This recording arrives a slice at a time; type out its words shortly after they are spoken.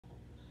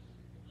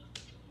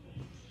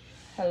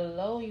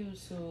Hello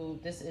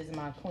YouTube, this is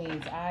my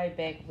Queen's Eye,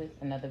 back with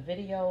another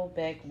video,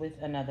 back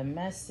with another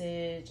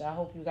message. I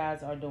hope you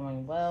guys are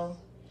doing well.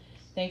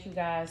 Thank you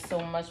guys so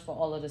much for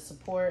all of the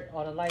support.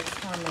 All the likes,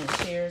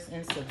 comments, shares,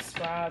 and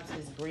subscribes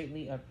is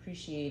greatly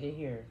appreciated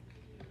here.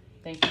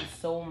 Thank you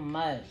so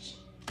much.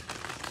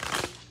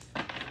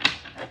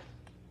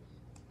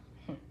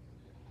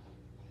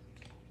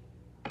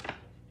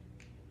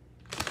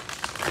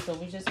 So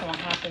we're just going to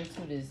hop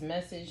into this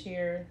message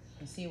here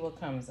and see what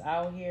comes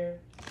out here.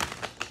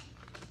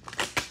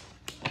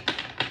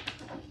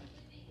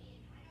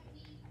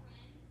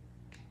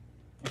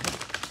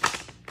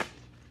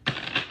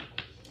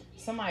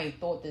 Somebody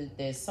thought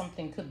that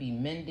something could be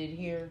mended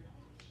here.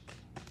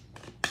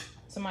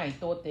 Somebody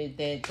thought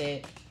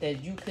that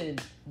you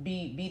could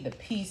be the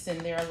peace in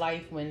their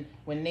life when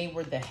they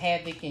were the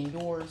havoc in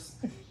yours.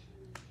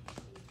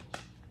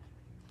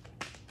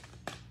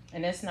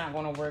 And that's not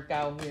going to work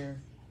out here.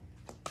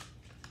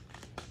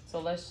 So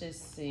let's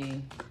just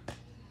see.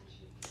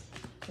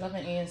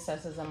 Loving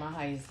ancestors are my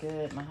highest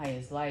good, my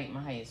highest light,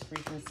 my highest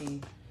frequency.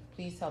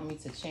 Please help me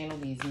to channel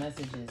these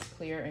messages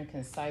clear and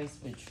concise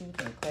with truth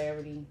and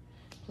clarity.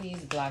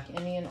 Please block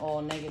any and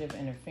all negative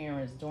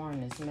interference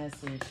during this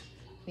message.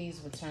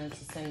 Please return to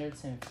sender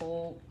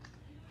tenfold.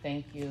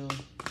 Thank you.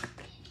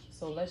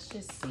 So let's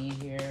just see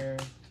here.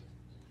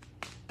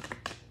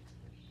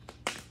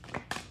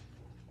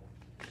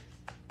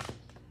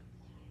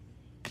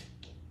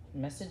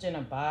 Message in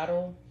a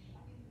bottle.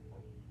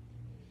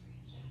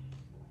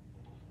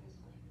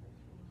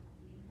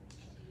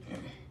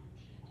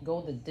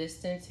 Go the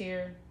distance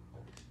here.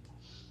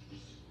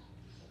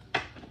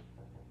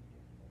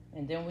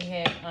 And then we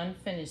have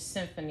unfinished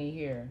symphony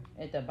here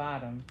at the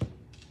bottom.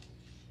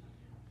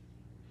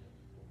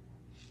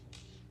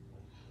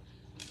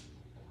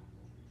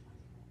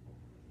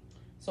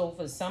 So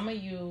for some of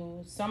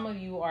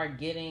you are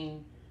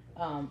getting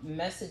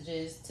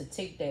messages to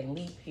take that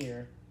leap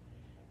here.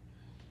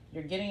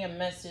 You're getting a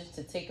message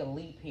to take a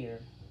leap here.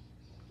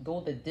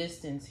 Go the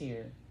distance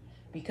here.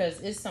 Because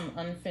it's some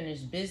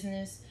unfinished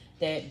business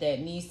that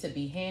needs to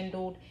be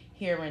handled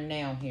here and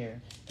now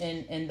here.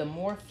 And the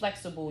more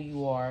flexible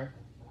you are,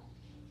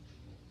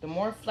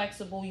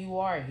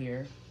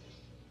 here,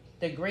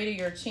 the greater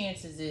your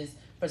chances is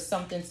for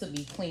something to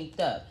be cleaned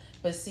up.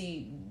 But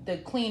see, the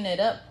clean it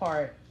up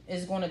part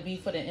is going to be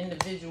for the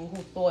individual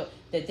who thought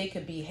that they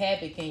could be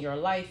havoc in your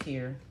life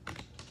here.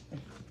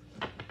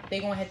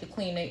 They're going to have to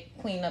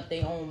clean up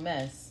their own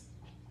mess.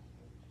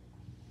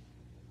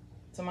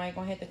 Somebody's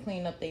going to have to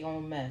clean up their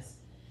own mess.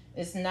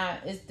 This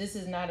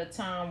is not a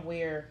time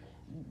where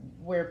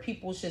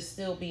people should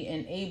still be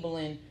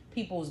enabling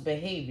people's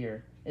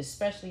behavior,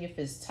 especially if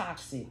it's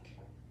toxic.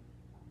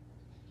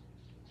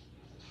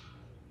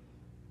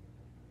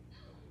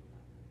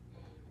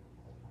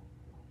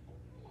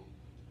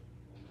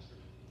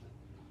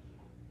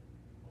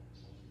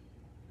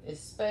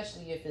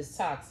 Especially if it's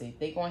toxic.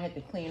 They're going to have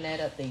to clean that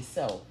up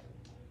themselves.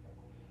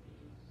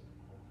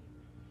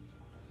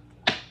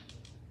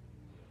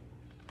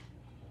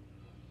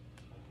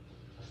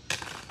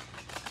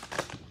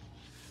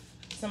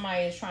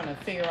 Somebody is trying to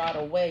figure out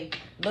a way.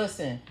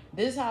 Listen,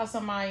 this is how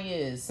somebody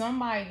is.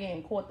 Somebody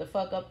getting caught the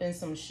fuck up in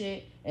some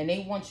shit and they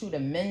want you to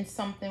mend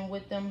something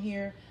with them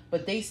here,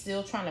 but they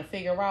still trying to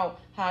figure out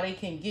how they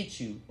can get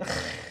you.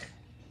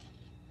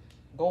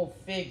 Go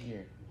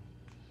figure.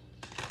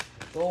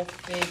 Go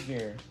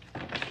figure.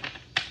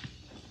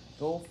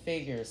 Go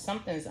figure.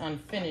 Something's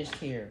unfinished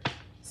here.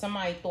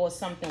 Somebody thought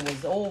something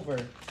was over.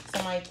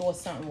 Somebody thought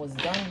something was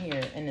done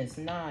here, and it's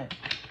not.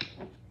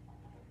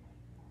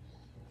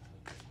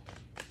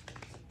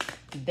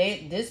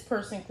 This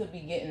person could be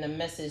getting a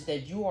message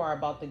that you are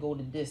about to go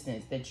the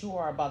distance, that you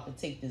are about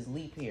to take this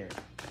leap here.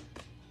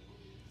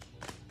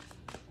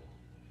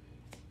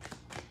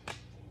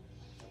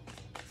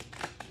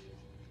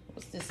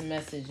 What's this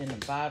message in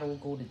the bottle?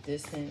 Go the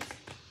distance.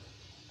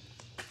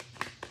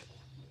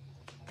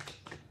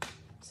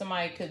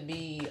 Somebody could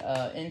be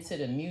into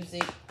the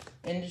music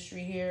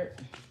industry here.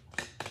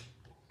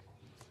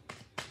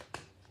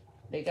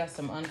 They got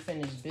some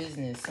unfinished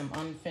business, some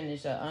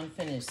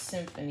unfinished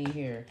symphony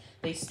here.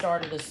 They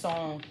started a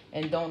song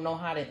and don't know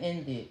how to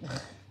end it.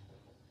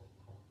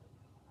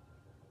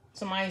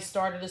 Somebody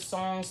started a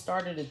song,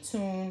 started a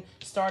tune,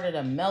 started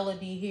a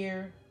melody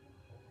here,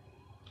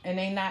 and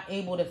they not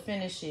able to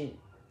finish it.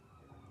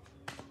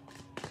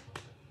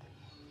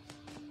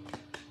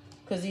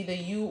 Because either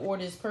you or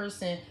this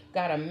person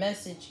got a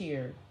message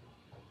here.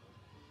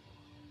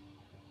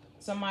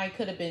 Somebody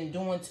could have been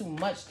doing too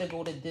much to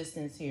go the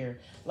distance here.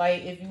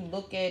 Like, if you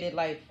look at it,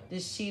 like,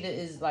 this cheetah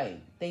is like,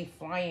 they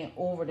flying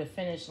over the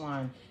finish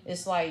line.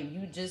 It's like,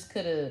 you just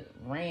could have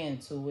ran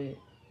to it.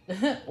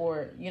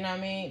 Or, you know what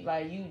I mean?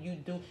 Like,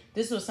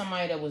 this was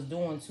somebody that was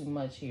doing too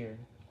much here.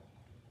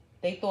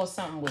 They thought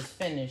something was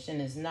finished,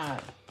 and it's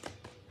not.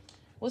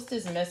 What's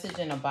this message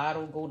in a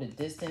bottle? Go the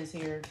distance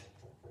here.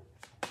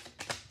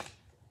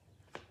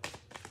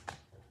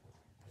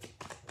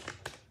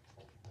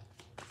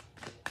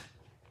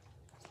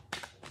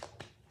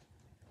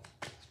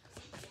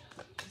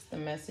 the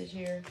message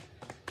here?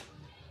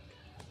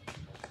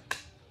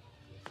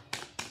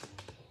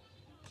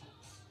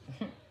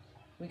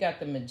 We got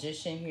the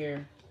Magician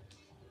here.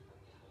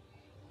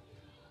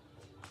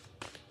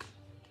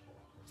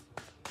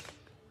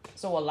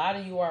 So a lot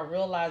of you are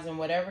realizing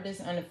whatever this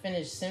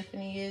unfinished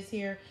symphony is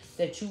here,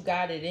 that you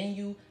got it in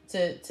you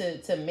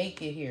to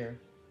make it here.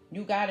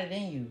 You got it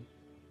in you.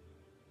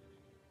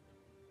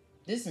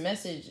 This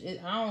message,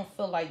 I don't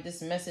feel like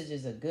this message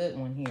is a good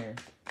one here.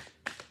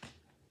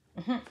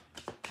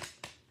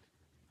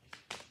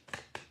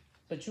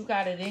 But you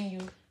got it in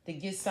you to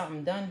get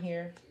something done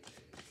here.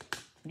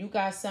 You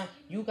got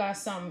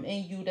something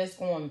in you that's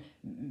going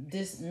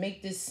to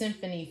make this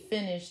symphony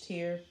finished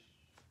here.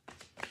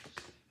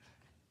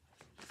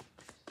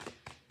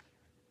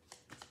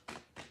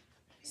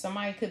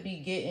 Somebody could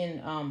be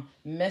getting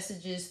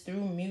messages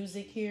through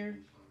music here.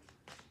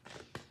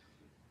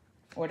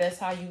 Or that's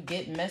how you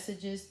get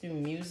messages, through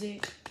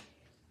music.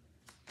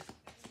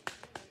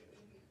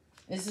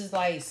 This is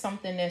like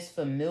something that's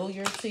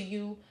familiar to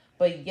you,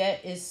 but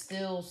yet it's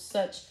still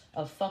such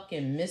a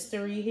fucking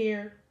mystery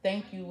here.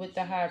 Thank you with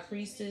the High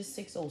Priestess.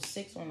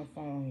 606 on the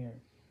phone here.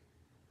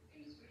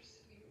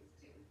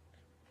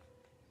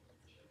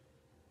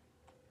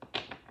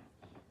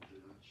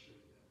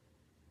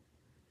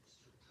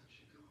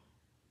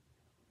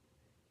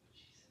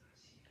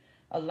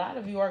 A lot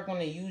of you are going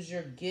to use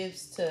your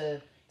gifts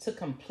to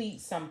complete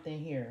something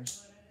here.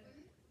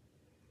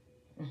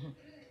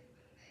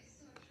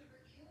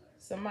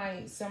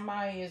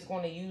 Somebody is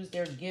going to use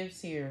their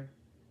gifts here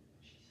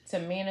to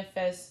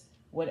manifest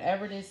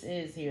whatever this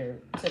is here,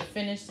 to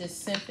finish this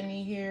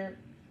symphony here,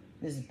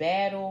 this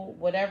battle,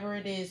 whatever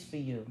it is for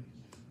you.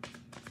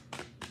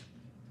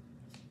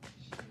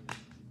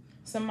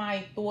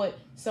 Somebody thought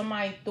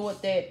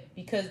that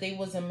because they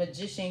was a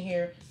magician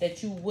here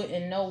that you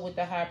wouldn't know with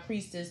the High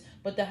Priestess,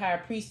 but the High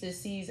Priestess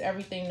sees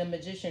everything the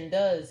magician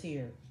does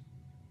here.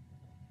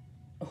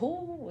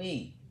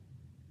 Ooh-wee.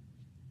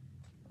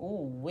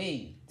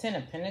 Ooh-wee. 10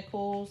 of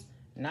Pentacles,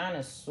 9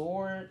 of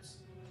Swords,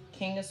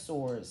 King of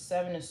Swords,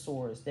 7 of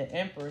Swords, the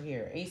Emperor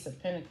here, Ace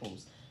of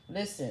Pentacles.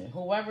 Listen,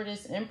 whoever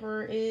this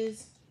Emperor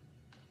is,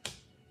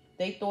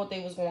 they thought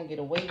they was going to get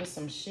away with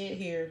some shit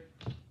here.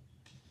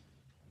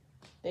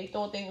 They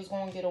thought they was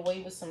going to get away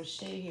with some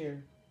shit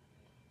here.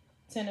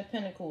 10 of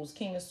Pentacles,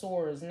 King of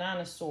Swords, 9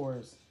 of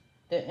Swords,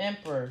 the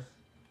Emperor,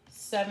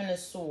 7 of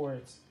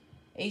Swords,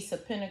 Ace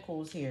of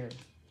Pentacles here.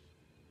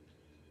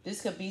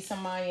 This could be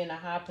somebody in a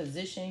high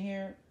position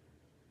here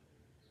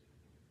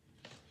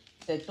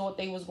that thought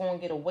they was going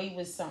to get away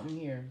with something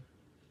here.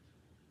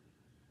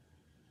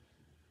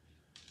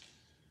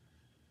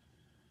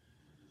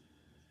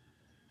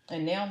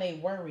 And now they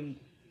worried.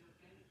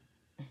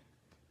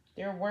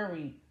 They're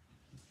worried.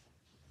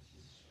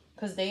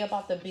 Because they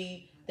about to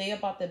be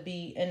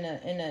in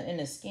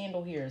a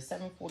scandal here.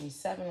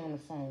 747 on the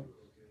phone.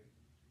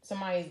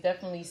 Somebody's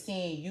definitely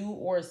seeing you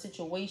or a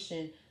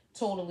situation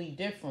totally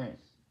different.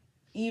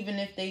 Even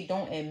if they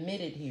don't admit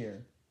it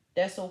here.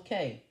 That's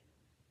okay.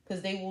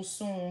 Because they will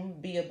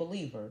soon be a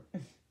believer.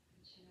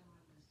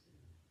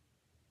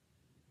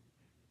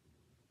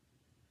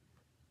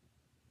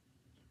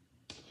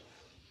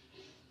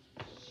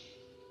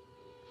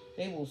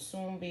 They will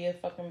soon be a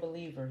fucking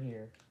believer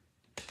here.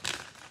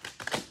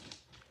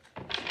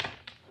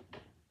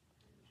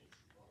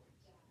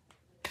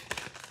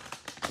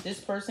 This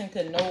person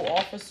could know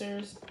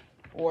officers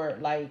or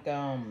like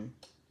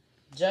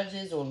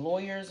judges or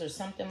lawyers or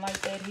something like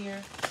that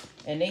here.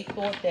 And they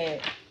thought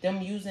that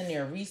them using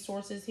their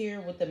resources here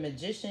with the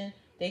magician,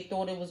 they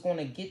thought it was going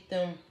to get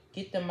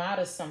them out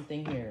of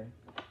something here.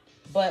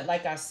 But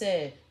like I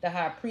said, the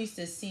High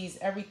Priestess sees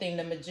everything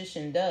the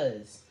magician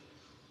does.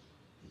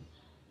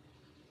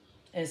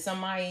 And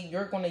somebody,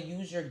 you're going to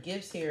use your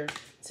gifts here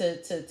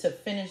to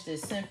finish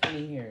this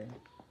symphony here.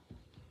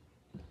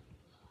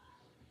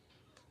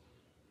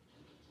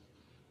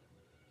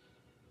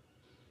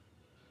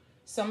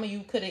 Some of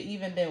you could have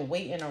even been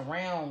waiting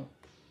around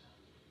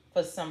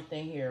for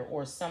something here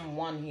or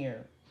someone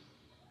here.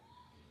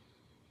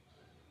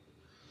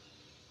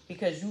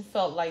 Because you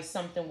felt like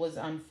something was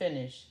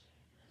unfinished.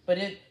 But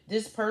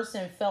this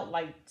person felt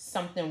like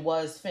something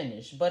was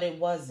finished, but it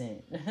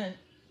wasn't.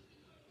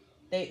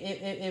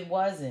 It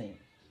wasn't.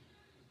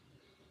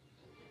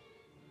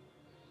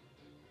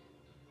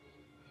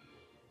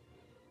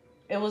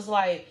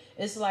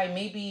 It's like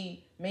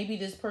maybe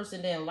this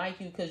person didn't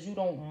like you because you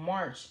don't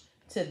march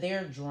to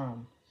their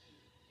drum.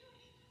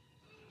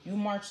 You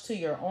march to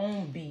your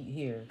own beat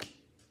here.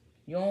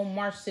 You don't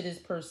march to this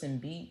person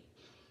beat.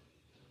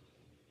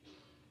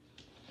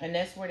 And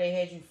that's where they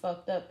had you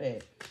fucked up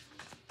at.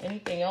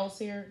 Anything else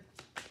here?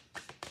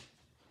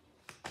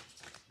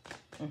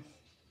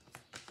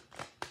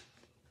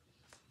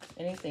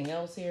 Anything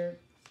else here?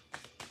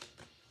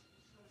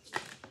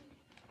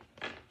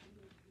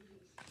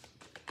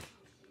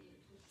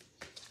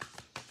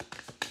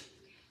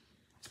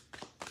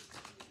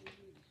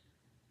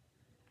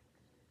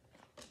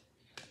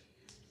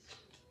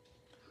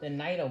 The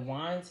Knight of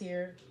Wands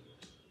here.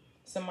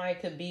 Somebody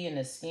could be in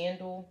a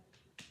scandal.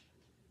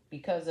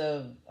 because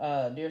of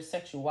their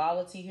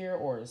sexuality here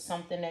or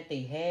something that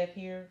they have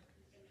here.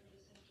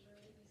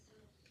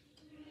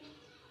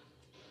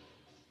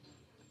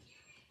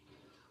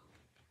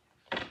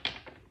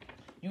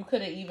 You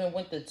could have even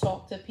went to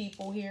talk to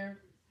people here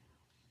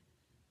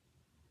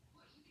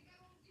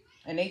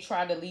and they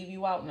tried to leave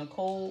you out in the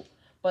cold,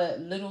 but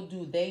little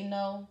do they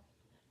know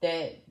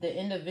that the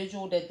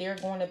individual that they're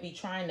going to be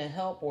trying to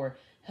help or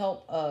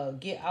help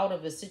get out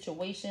of a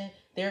situation,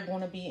 they're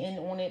going to be in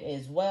on it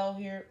as well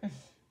here.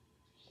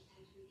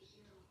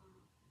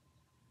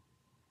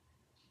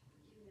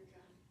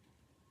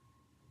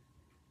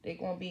 they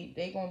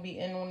gonna be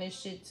in on this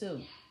shit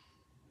too.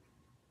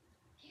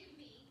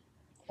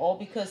 All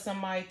because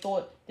somebody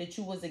thought that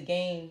you was a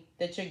game,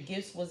 that your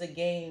gifts was a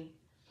game.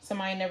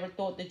 Somebody never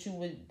thought that you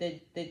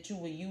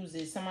would use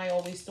it. Somebody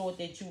always thought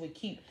that you would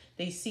keep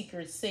their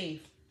secret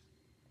safe.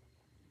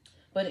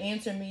 But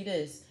answer me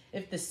this.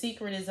 If the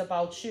secret is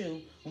about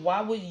you,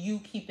 why would you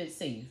keep it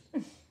safe?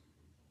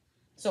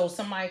 So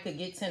somebody could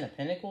get 10 of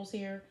Pentacles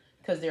here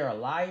because they're a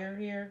liar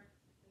here.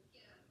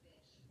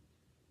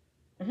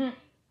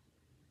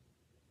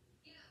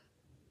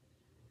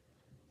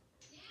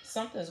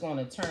 Something's going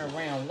to turn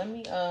around. Let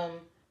me,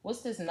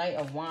 what's this Knight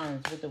of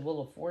Wands with the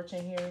Wheel of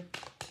Fortune here?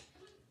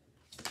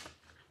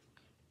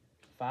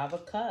 5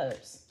 of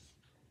Cups.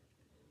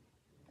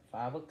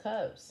 5 of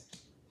Cups.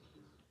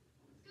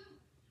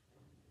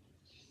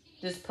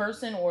 This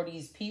person or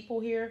these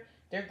people here,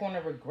 they're going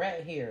to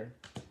regret here.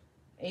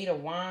 8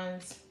 of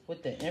Wands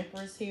with the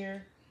Empress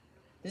here.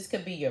 This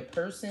could be your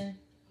person.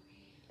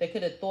 They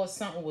could have thought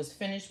something was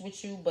finished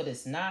with you, but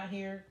it's not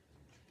here.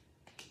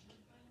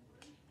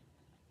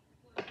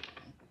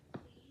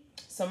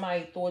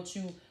 Somebody thought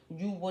you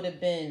would have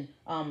been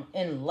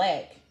in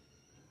lack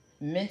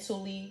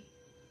mentally,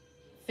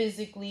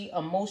 physically,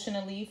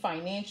 emotionally,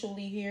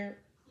 financially here.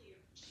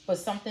 But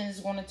something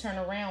is going to turn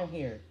around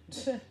here.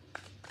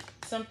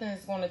 Something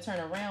is going to turn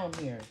around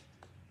here.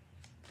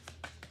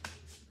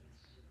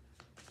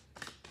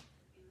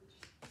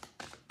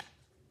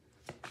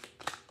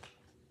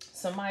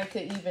 Somebody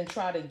could even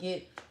try to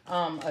get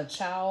a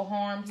child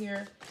harmed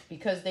here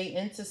because they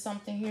into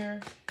something here.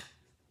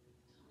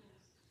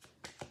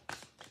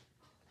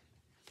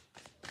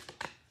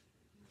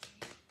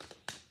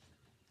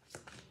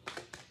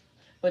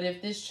 But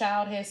if this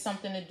child has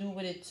something to do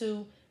with it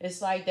too,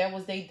 it's like that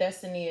was their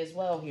destiny as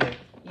well here.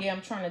 Yeah,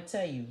 I'm trying to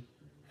tell you.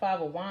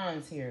 5 of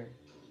Wands here.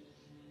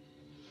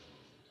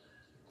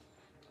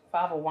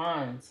 5 of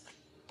Wands.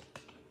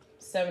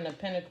 7 of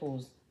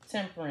Pentacles.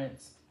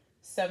 Temperance.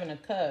 7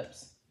 of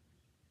Cups.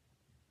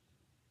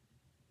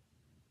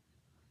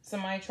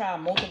 Somebody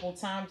tried multiple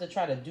times to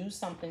try to do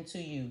something to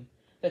you,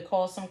 to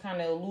cause some kind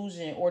of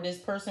illusion, or this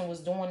person was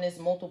doing this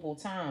multiple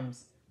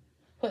times,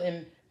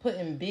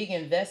 putting big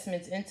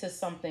investments into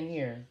something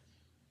here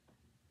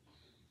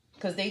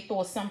because they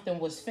thought something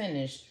was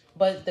finished.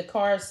 But the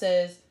card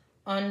says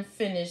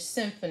unfinished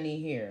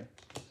symphony here.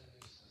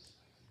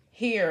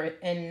 Here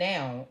and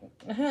now.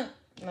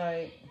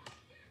 Like,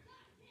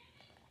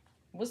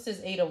 what's this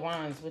 8 of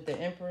Wands with the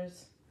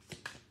Empress?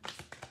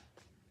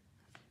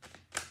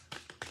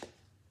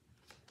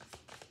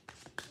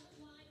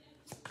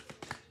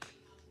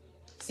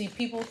 See,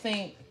 people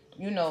think,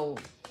 you know,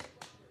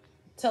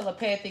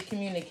 telepathic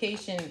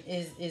communication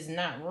is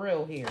not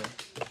real here.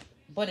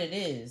 But it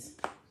is.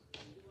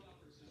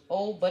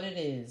 Oh, but it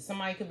is.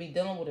 Somebody could be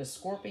dealing with a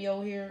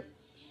Scorpio here.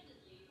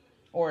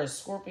 Or a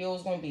Scorpio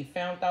is going to be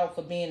found out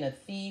for being a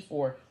thief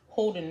or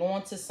holding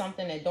on to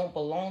something that don't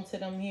belong to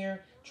them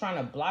here. Trying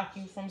to block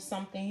you from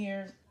something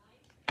here.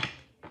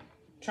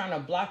 Trying to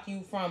block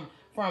you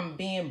from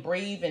being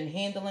brave and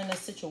handling a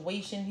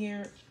situation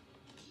here.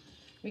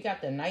 We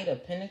got the Knight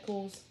of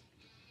Pentacles.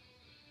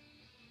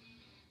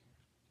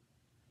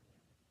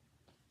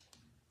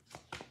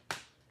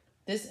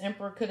 This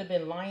Emperor could have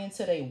been lying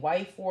to their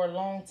wife for a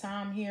long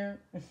time here.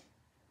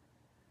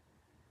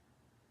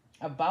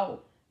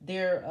 About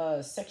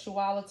their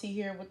sexuality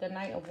here with the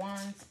Knight of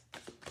Wands.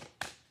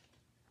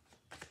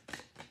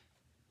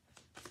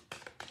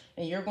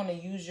 And you're going to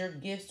use your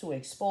gifts to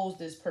expose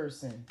this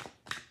person.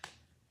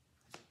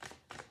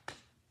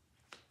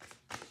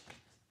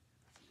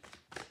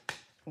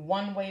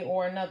 One way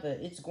or another,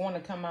 it's going to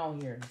come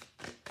out here.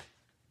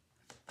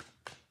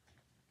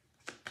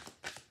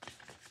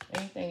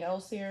 Anything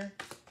else here?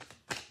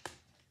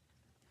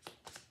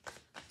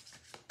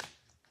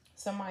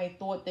 Somebody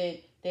thought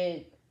that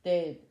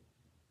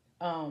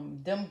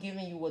them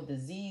giving you a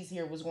disease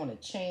here was going to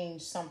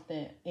change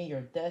something in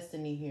your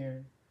destiny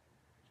here.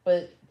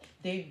 But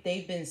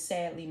they've been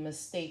sadly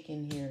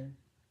mistaken here.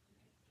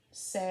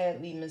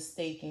 Sadly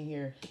mistaken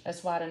here.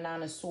 That's why the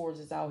 9 of Swords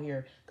is out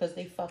here. Because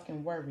they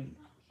fucking worried.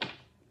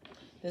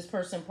 This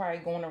person probably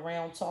going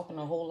around talking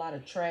a whole lot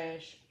of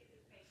trash.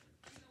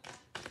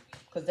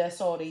 Because that's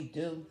all they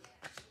do.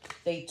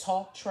 They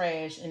talk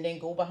trash and then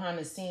go behind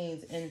the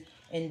scenes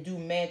and do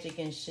magic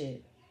and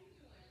shit.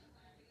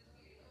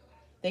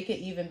 They could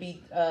even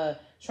be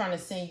trying to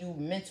send you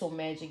mental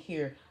magic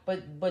here.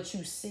 But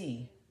you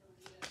see.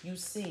 You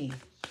see.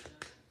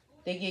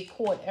 They get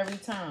caught every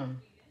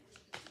time.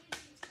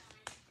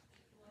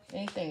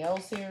 Anything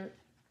else here?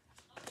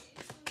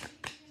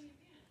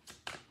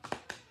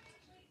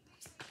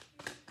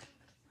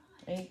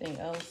 Anything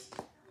else?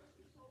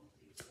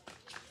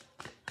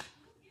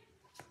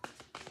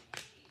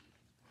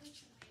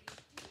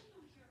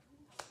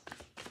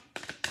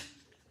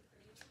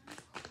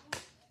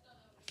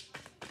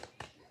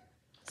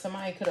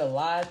 Somebody could have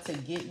lied to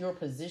get your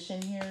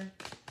position here.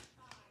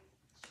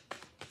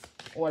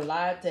 Or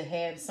lied to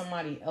have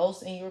somebody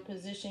else in your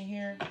position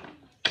here.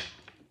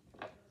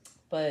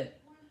 But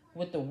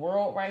with the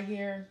world right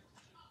here,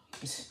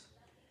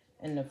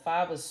 and the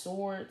 5 of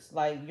Swords,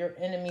 like, your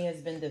enemy has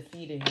been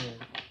defeated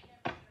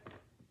here.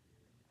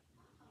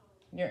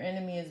 Your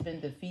enemy has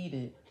been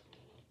defeated.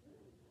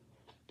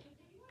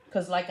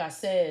 Because like I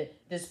said,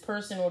 this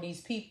person or these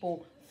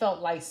people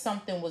felt like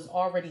something was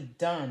already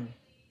done.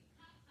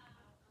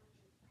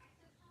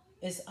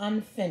 It's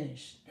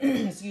unfinished.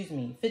 Excuse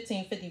me.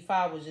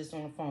 1555 was just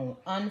on the phone.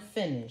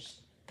 Unfinished.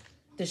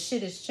 The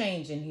shit is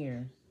changing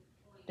here.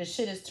 The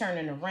shit is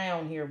turning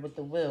around here with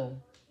the will.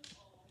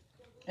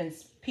 And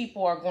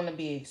people are going to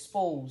be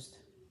exposed.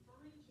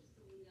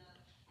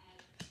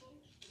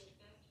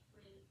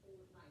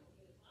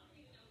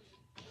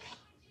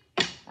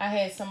 I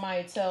had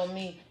somebody tell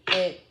me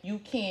that you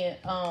can't,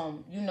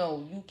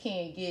 you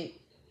can't get,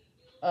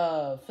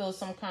 feel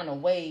some kind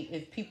of way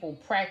if people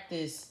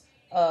practice,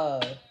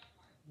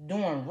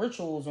 doing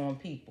rituals on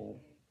people.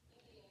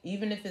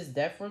 Even if it's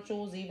death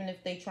rituals, even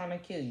if they trying to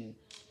kill you.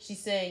 She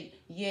said,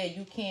 yeah,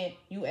 you can't,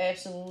 you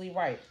absolutely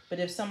right. But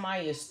if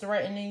somebody is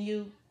threatening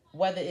you,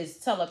 whether it's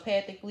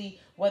telepathically,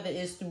 whether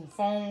it's through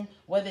phone,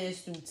 whether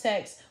it's through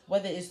text,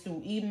 whether it's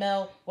through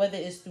email, whether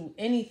it's through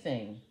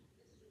anything,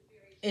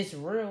 it's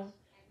real.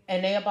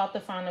 And they about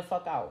to find the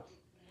fuck out.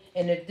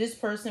 And if this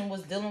person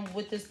was dealing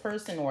with this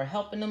person or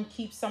helping them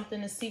keep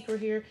something a secret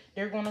here,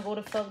 they're going to go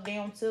the fuck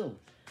down too.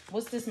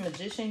 What's this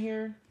Magician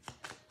here?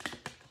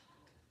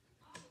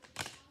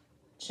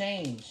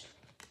 Change.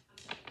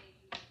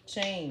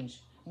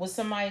 Change. What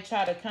somebody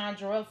try to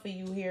conjure up for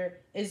you here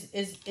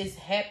is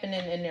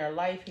happening in their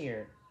life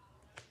here.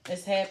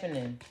 It's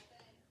happening.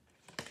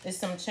 There's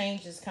some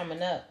changes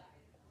coming up.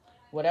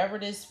 Whatever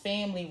this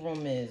family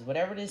room is,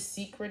 whatever this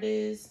secret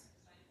is,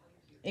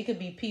 it could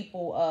be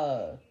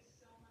people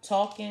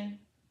talking.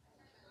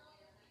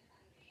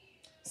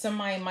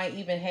 Somebody might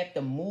even have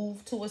to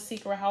move to a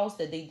secret house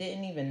that they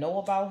didn't even know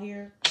about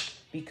here,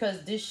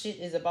 because this shit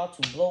is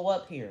about to blow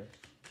up here.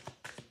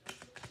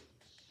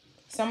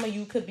 Some of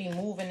you could be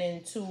moving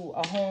into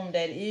a home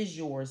that is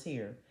yours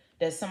here,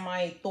 that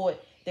somebody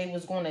thought they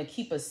was going to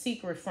keep a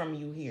secret from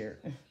you here.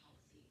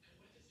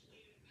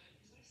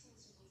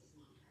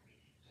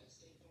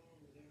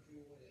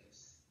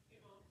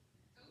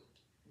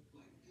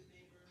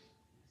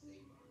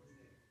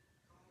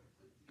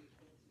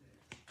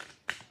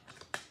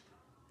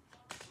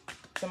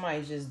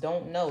 Somebody just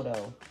don't know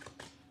though.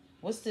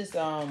 What's this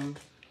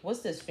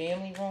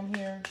family room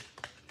here?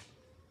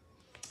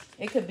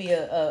 It could be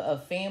a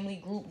family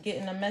group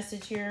getting a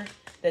message here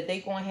that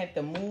they going to have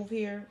to move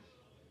here.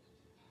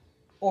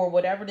 Or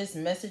whatever this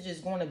message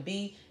is going to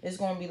be, it's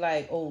going to be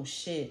like, oh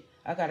shit,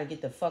 I got to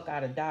get the fuck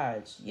out of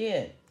Dodge.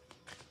 Yeah.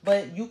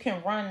 But you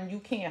can run, you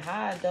can't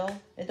hide though.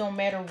 It don't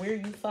matter where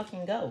you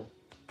fucking go.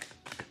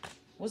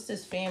 What's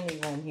this family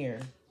room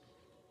here?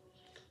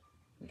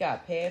 We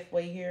got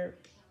pathway here.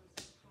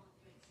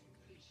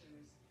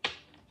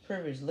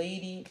 Privileged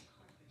lady.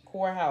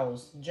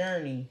 Courthouse.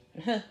 Journey.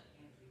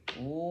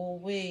 Ooh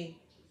wee.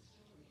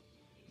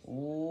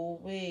 Ooh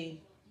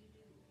wee.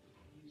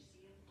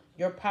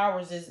 Your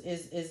powers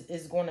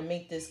is going to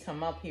make this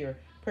come up here.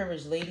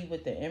 Privileged lady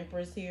with the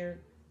Empress here.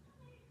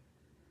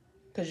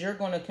 Because you're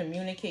going to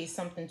communicate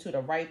something to the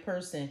right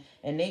person.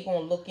 And they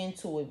going to look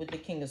into it with the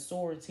King of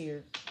Swords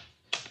here.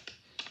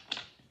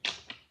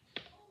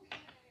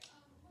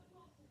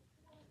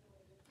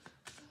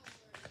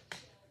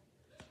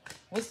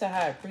 What's the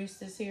High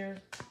Priestess here?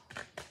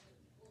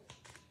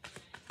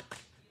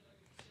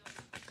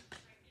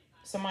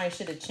 Somebody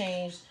should have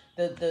changed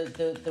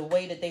the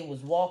way that they was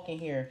walking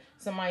here.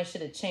 Somebody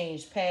should have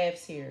changed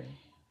paths here.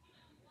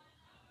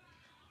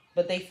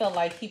 But they felt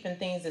like keeping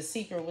things a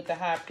secret with the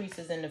High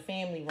Priestess in the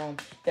family room,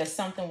 that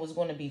something was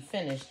going to be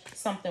finished.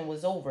 Something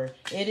was over.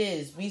 It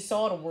is. We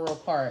saw the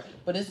world part,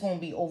 but it's going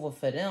to be over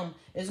for them.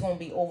 It's going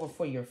to be over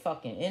for your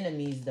fucking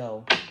enemies,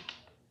 though.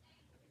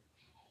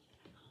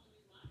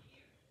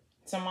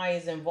 Somebody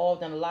is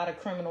involved in a lot of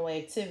criminal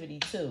activity,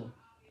 too.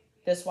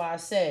 That's why I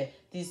said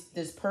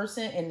this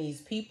person and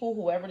these people,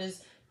 whoever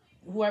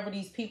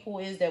these people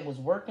is that was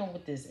working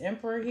with this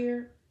emperor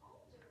here,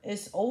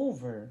 it's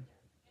over.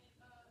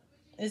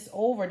 It's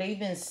over. They've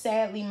been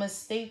sadly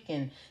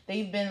mistaken.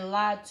 They've been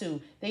lied to.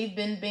 They've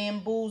been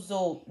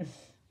bamboozled.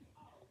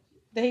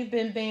 They've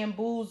been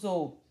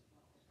bamboozled.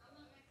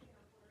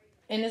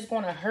 And it's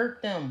going to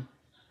hurt them.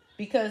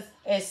 Because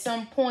at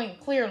some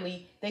point,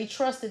 clearly, they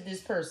trusted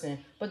this person.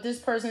 But this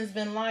person's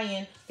been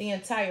lying the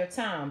entire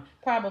time.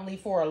 Probably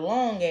for a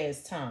long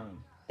ass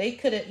time. They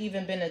could have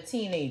even been a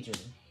teenager.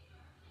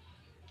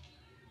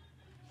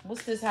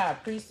 What's this high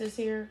priestess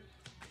here?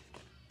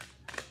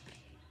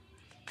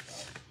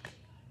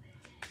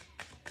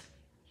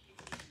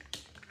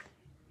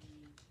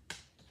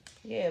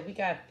 Yeah, we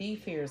got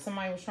thief here.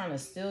 Somebody was trying to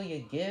steal your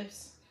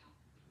gifts.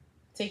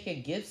 Take your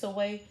gifts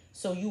away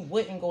so you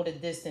wouldn't go the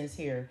distance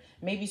here.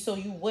 Maybe so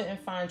you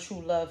wouldn't find true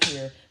love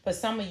here. For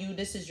some of you,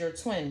 this is your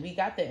twin. We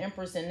got the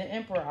Empress and the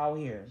Emperor out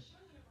here.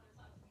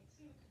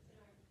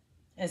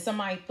 And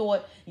somebody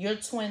thought, your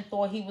twin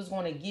thought he was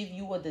going to give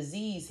you a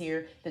disease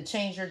here to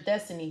change your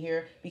destiny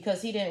here because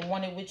he didn't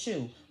want it with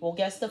you. Well,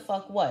 guess the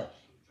fuck what?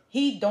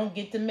 He don't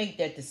get to make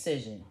that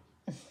decision.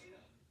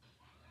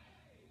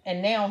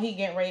 And now he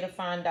getting ready to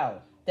find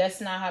out.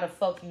 That's not how the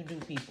fuck you do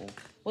people.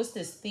 What's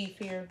this thief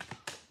here?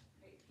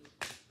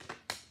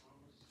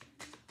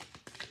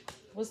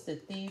 What's the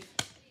thief?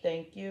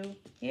 Thank you.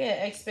 Yeah,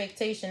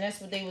 expectation.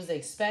 That's what they was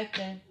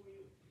expecting.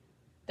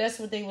 That's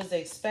what they was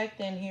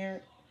expecting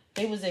here.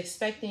 They was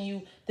expecting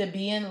you to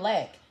be in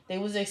lack. They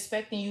was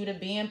expecting you to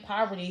be in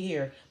poverty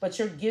here. But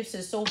your gifts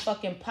is so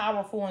fucking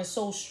powerful and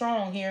so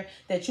strong here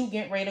that you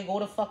get ready to go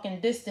the fucking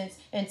distance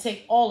and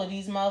take all of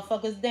these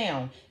motherfuckers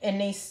down. And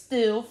they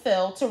still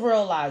fail to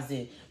realize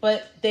it.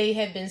 But they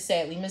have been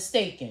sadly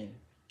mistaken.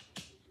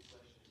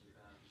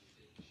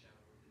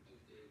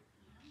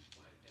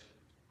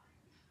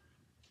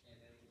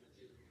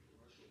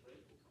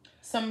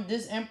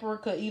 This emperor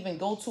could even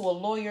go to a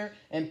lawyer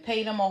and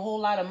pay them a whole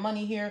lot of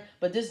money here.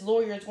 But this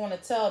lawyer is going to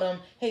tell them,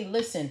 hey,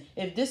 listen,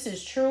 if this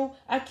is true,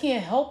 I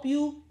can't help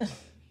you.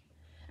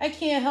 I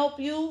can't help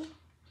you.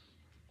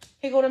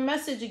 Here go the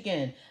message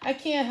again. I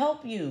can't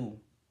help you.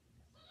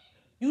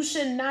 You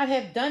should not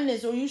have done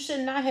this, or you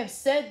should not have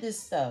said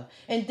this stuff.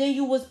 And then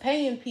you was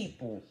paying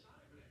people.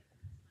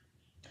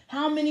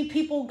 How many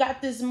people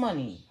got this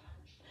money?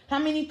 How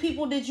many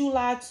people did you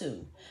lie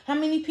to? How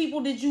many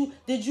people did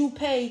you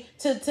pay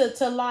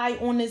to lie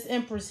on this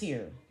empress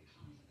here?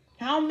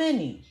 How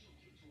many?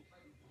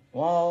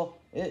 Well,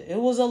 it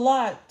was a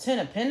lot. 10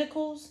 of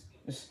Pentacles?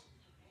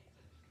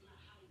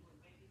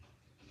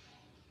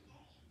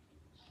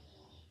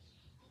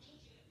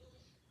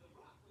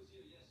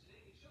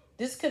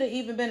 This could have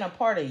even been a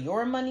part of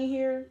your money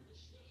here.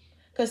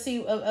 Because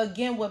see,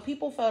 again, what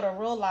people fail to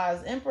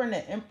realize, Emperor and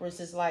the Empress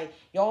is like,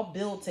 y'all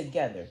build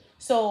together.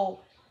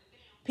 So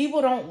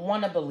people don't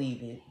want to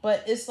believe it,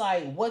 but it's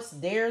like what's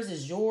theirs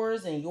is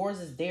yours and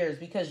yours is theirs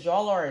because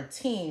y'all are a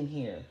team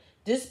here.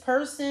 This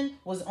person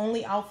was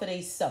only out for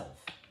themselves.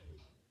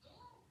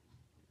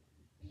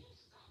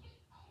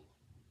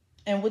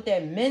 And with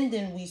that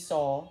mending we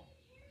saw,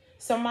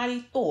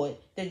 somebody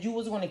thought that you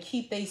was going to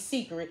keep their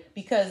secret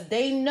because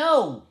they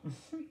know,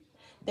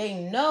 they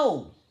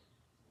know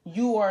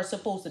you are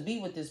supposed to be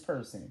with this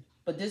person,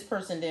 but this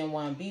person didn't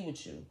want to be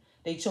with you.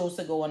 They chose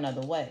to go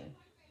another way.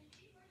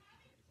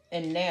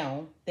 And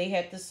now they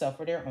have to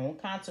suffer their own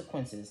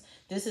consequences.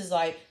 This is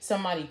like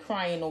somebody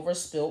crying over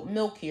spilt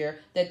milk here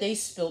that they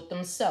spilt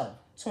themselves.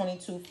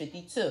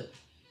 2252.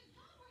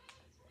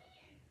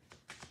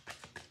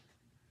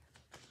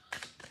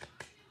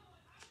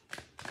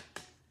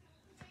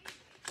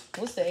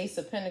 What's the Ace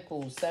of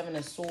Pentacles? 7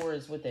 of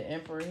Swords with the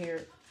Emperor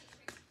here.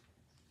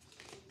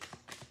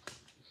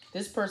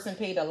 This person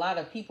paid a lot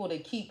of people to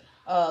keep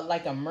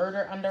like a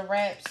murder under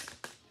wraps.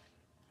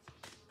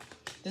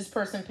 This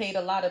person paid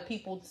a lot of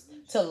people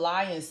to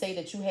lie and say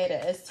that you had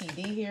an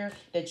STD here,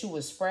 that you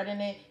were spreading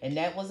it, and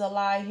that was a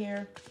lie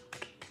here.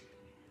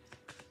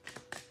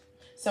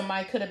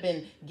 Somebody could have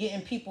been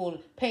getting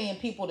people, paying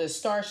people to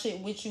start shit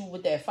with you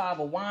with that 5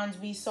 of Wands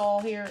we saw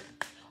here.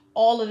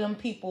 All of them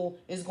people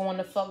is going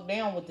to fuck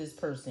down with this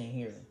person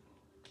here.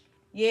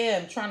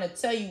 Yeah, I'm trying to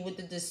tell you with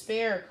the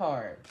despair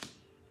card.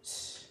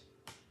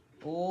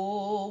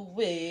 Oh,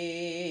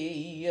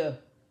 way.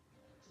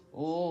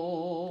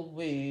 Oh,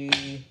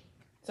 way.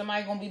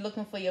 Somebody gonna be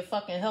looking for your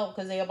fucking help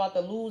because they about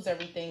to lose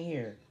everything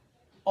here.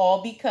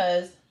 All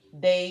because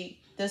they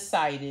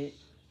decided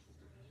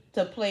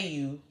to play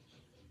you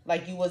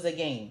like you was a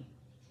game.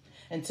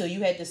 Until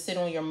you had to sit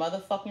on your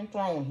motherfucking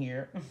throne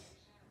here.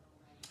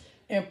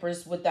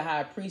 Empress with the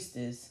High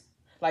Priestess.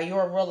 Like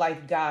you're a real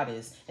life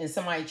goddess. And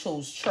somebody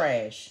chose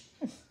trash.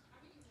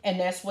 And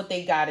that's what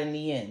they got in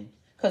the end.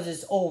 Because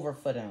it's over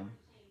for them.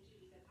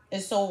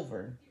 It's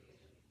over.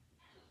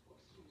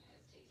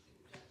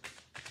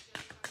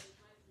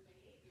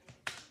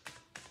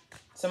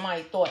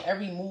 Somebody thought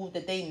every move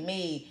that they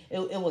made,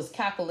 it was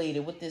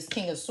calculated with this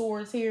King of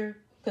Swords here.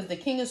 Because the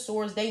King of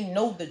Swords, they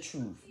know the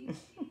truth.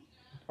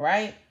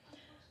 Right?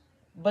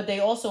 But they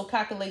also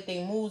calculate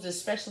their moves,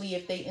 especially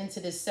if they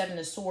into this 7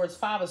 of Swords,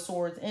 5 of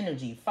Swords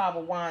energy, 5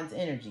 of Wands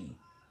energy.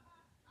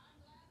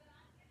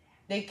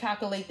 They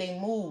calculate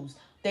their moves.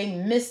 They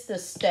missed a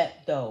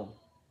step, though.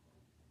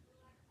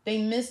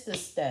 They missed a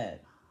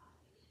step.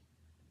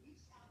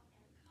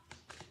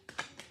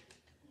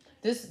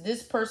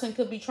 This person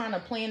could be trying to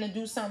plan to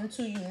do something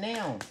to you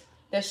now.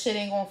 That shit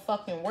ain't gonna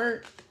fucking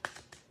work.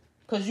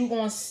 Because you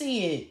gonna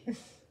see it.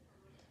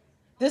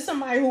 This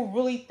somebody who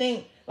really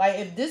think, like,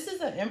 if this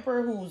is an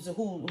emperor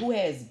who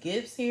has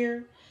gifts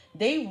here,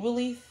 they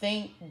really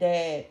think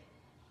that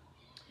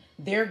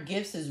Their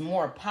gifts is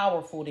more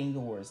powerful than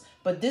yours.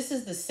 But this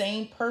is the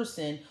same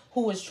person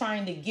who is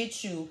trying to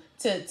get you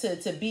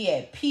to be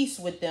at peace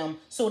with them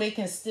so they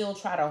can still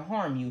try to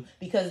harm you.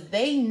 Because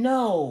they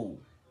know,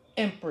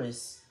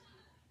 Empress,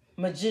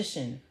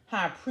 Magician,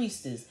 High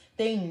Priestess,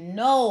 they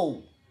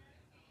know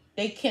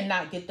they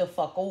cannot get the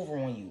fuck over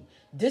on you.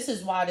 This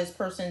is why this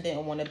person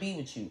didn't want to be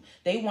with you.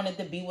 They wanted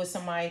to be with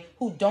somebody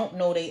who don't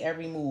know their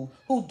every move,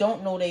 who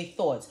don't know their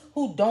thoughts,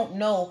 who don't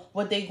know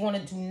what they're going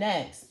to do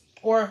next,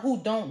 or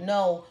who don't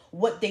know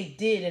what they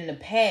did in the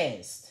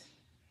past.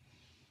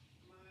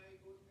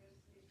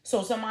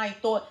 So somebody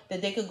thought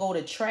that they could go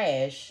to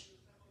trash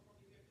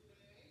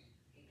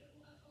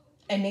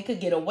and they could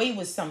get away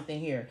with something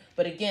here.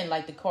 But again,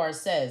 like the card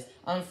says,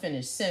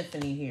 unfinished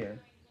symphony here.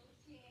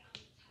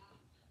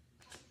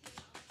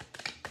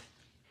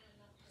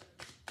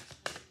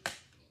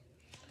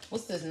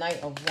 What's this?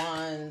 Knight of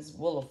Wands,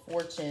 Wheel of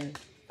Fortune,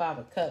 Five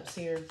of Cups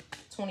here.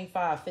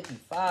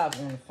 2555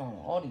 on the phone.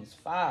 All these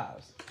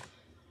fives.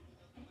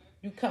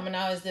 You coming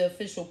out as the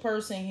official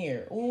person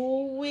here.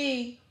 Ooh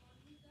wee.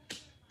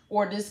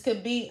 Or this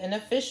could be an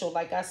official.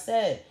 Like I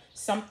said,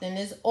 something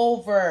is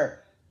over.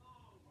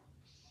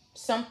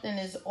 Something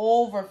is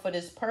over for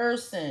this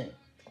person.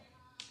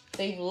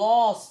 They've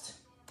lost.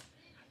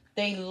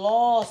 They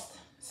lost.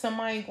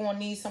 Somebody gonna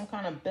need some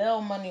kind of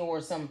bail money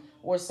or some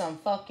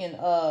fucking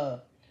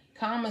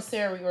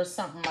commissary or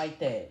something like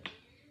that.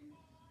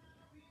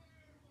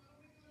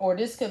 Or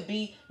this could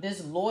be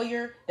this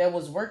lawyer that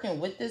was working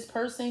with this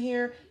person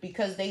here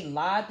because they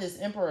lied. This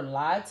emperor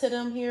lied to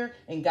them here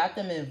and got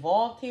them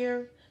involved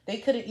here. They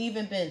could have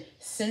even been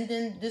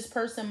sending this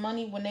person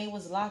money when they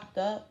was locked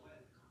up.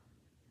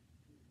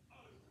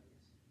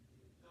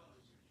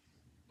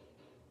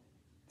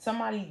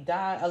 Somebody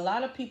died. A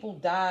lot of people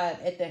died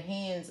at the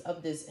hands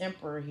of this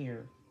emperor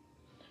here.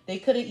 They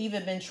could have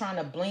even been trying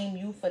to blame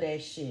you for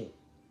that shit.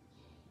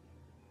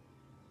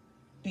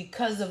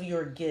 Because of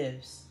your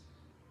gifts.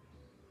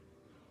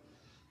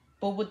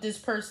 But what this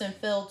person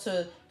failed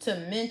to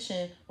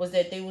mention was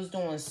that they was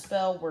doing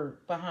spell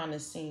work behind the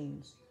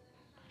scenes.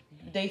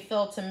 They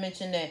failed to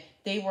mention that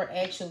they were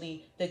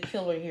actually the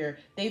killer here.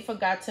 They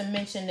forgot to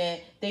mention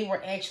that they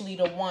were actually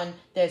the one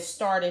that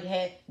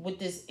started with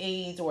this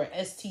AIDS or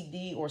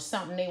STD or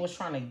something they was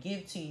trying to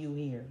give to you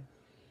here.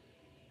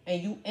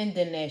 And you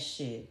ending that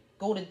shit.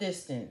 Go the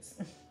distance.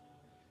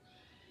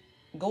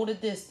 Go the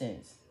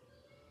distance.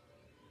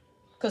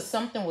 Because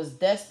something was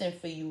destined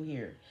for you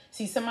here.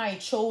 See, somebody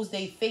chose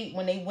their fate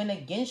when they went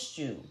against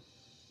you.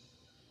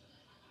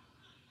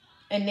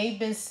 And they've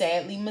been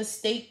sadly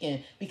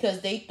mistaken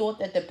because they thought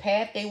that the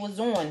path they was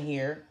on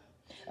here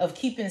of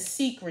keeping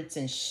secrets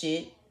and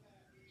shit,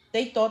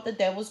 they thought that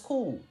that was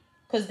cool.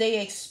 Because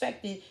they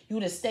expected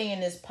you to stay in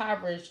this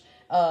impoverished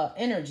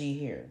energy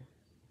here.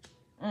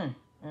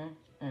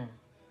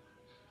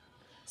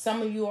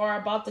 Some of you are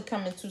about to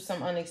come into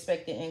some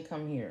unexpected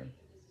income here.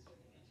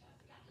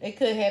 It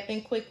could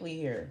happen quickly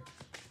here.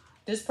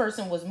 This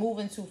person was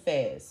moving too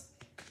fast.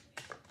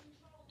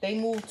 They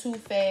moved too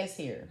fast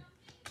here.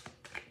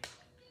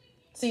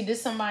 See, this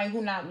is somebody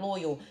who not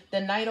loyal.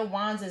 The Knight of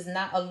Wands is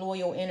not a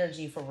loyal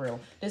energy for real.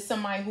 This is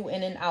somebody who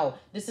in and out.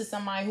 This is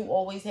somebody who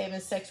always having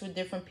sex with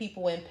different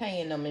people and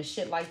paying them and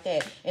shit like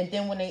that. And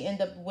then when they end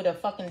up with a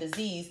fucking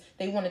disease,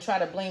 they want to try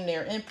to blame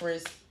their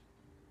empress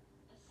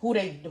who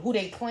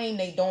they claim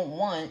they don't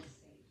want.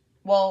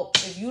 Well,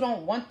 if you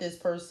don't want this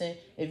person,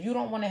 if you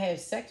don't want to have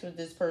sex with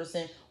this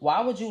person,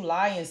 why would you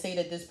lie and say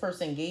that this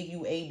person gave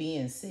you A, B,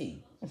 and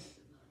C?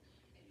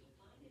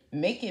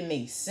 Make it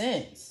make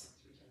sense.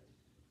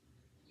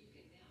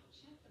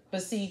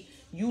 But see,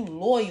 you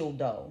loyal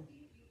though.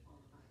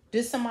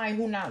 This somebody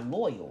who not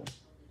loyal.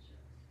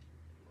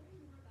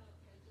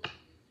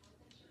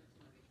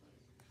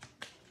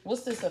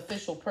 What's this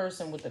official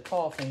person with the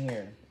coffin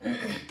here?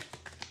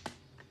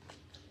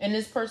 And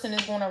this person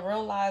is going to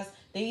realize,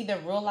 they either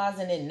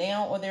realizing it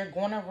now or they're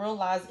going to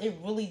realize it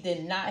really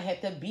did not have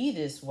to be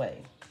this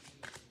way.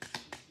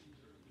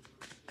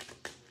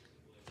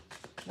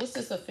 What's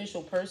this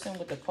official person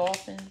with the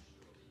coffin?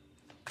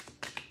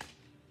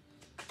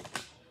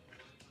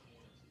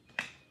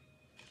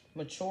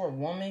 Mature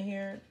woman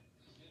here.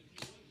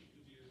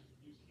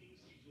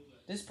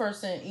 This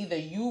person, either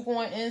you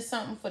going to end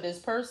something for this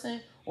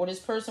person or this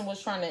person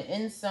was trying to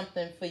end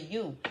something for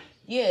you.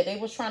 Yeah, they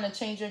was trying to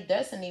change your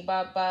destiny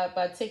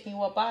by taking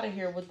you up out of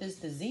here with this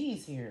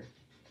disease here.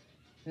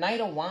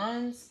 Knight of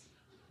Wands,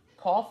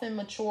 coffin,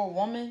 mature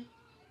woman.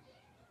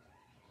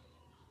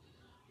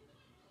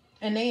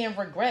 And they in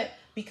regret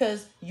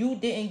because you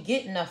didn't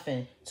get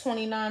nothing.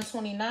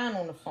 2929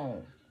 on the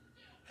phone.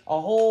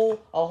 A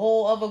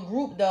whole other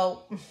group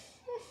though.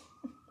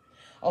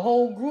 A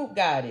whole group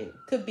got it.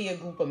 Could be a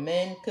group of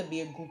men, could be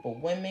a group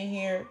of women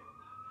here.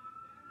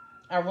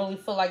 I really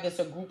feel like it's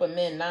a group of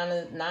men.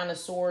 Nine of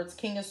Swords,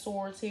 King of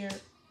Swords here.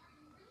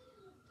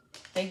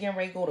 They getting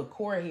ready to go to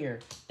court here.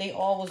 They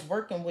all was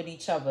working with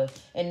each other.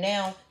 And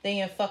now they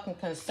in fucking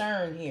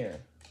concern here.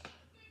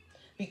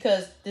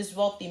 Because this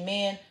wealthy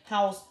man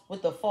house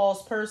with the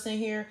false person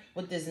here,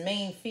 with this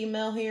main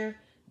female here,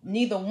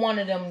 Neither one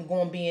of them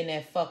gonna be in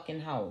that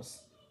fucking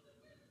house.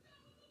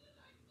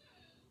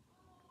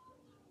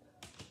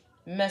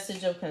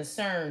 Message of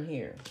concern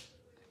here.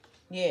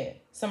 Yeah,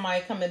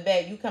 somebody coming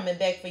back. You coming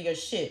back for your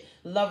shit.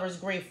 Lover's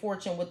great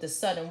fortune with the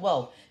sudden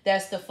wealth.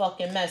 That's the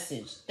fucking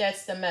message.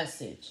 That's the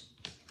message.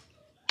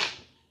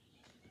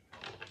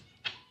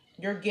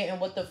 You're getting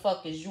what the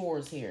fuck is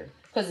yours here.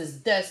 Because it's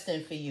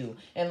destined for you.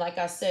 And like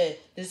I said,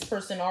 this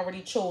person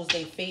already chose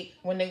their fate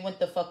when they went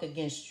the fuck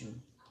against you.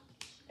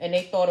 And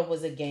they thought it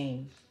was a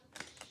game.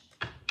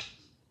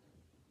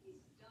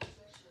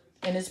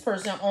 And this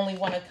person only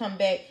want to come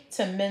back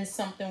to mend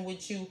something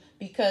with you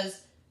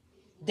because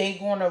they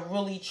gonna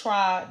really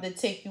try to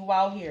take you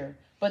out here.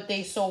 But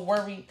they so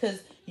worried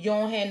because you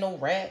don't have no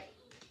rap.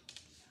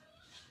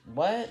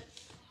 What?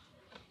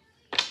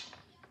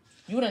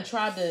 You done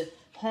tried to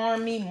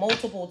harm me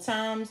multiple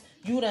times.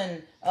 You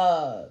done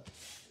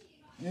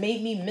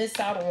made me miss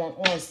out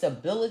on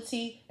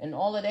stability and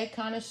all of that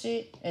kind of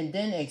shit. And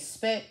then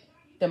expect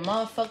the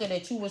motherfucker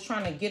that you was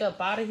trying to get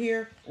up out of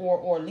here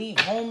or leave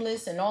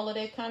homeless and all of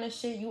that kind of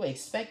shit. You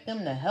expect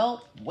them to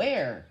help?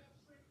 Where?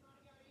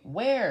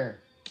 Where?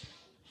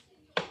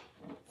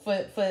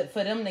 For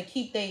them to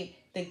keep they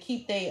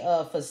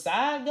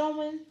facade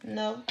going?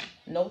 No,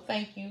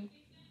 thank you.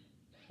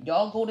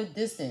 Y'all go the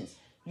distance.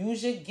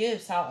 Use your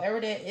gifts, however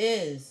that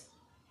is.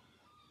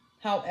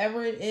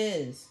 However it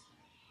is.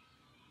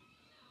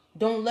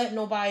 Don't let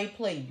nobody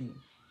play you.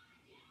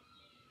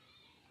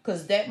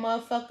 Because that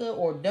motherfucker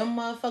or them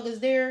motherfuckers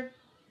there,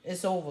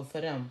 it's over for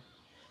them.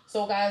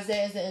 So, guys,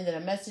 that is the end of the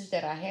message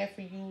that I have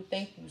for you.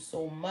 Thank you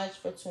so much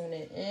for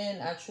tuning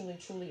in. I truly,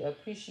 truly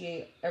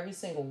appreciate every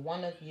single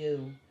one of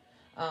you.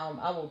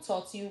 I will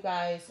talk to you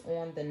guys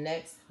on the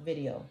next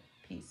video.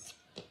 Peace.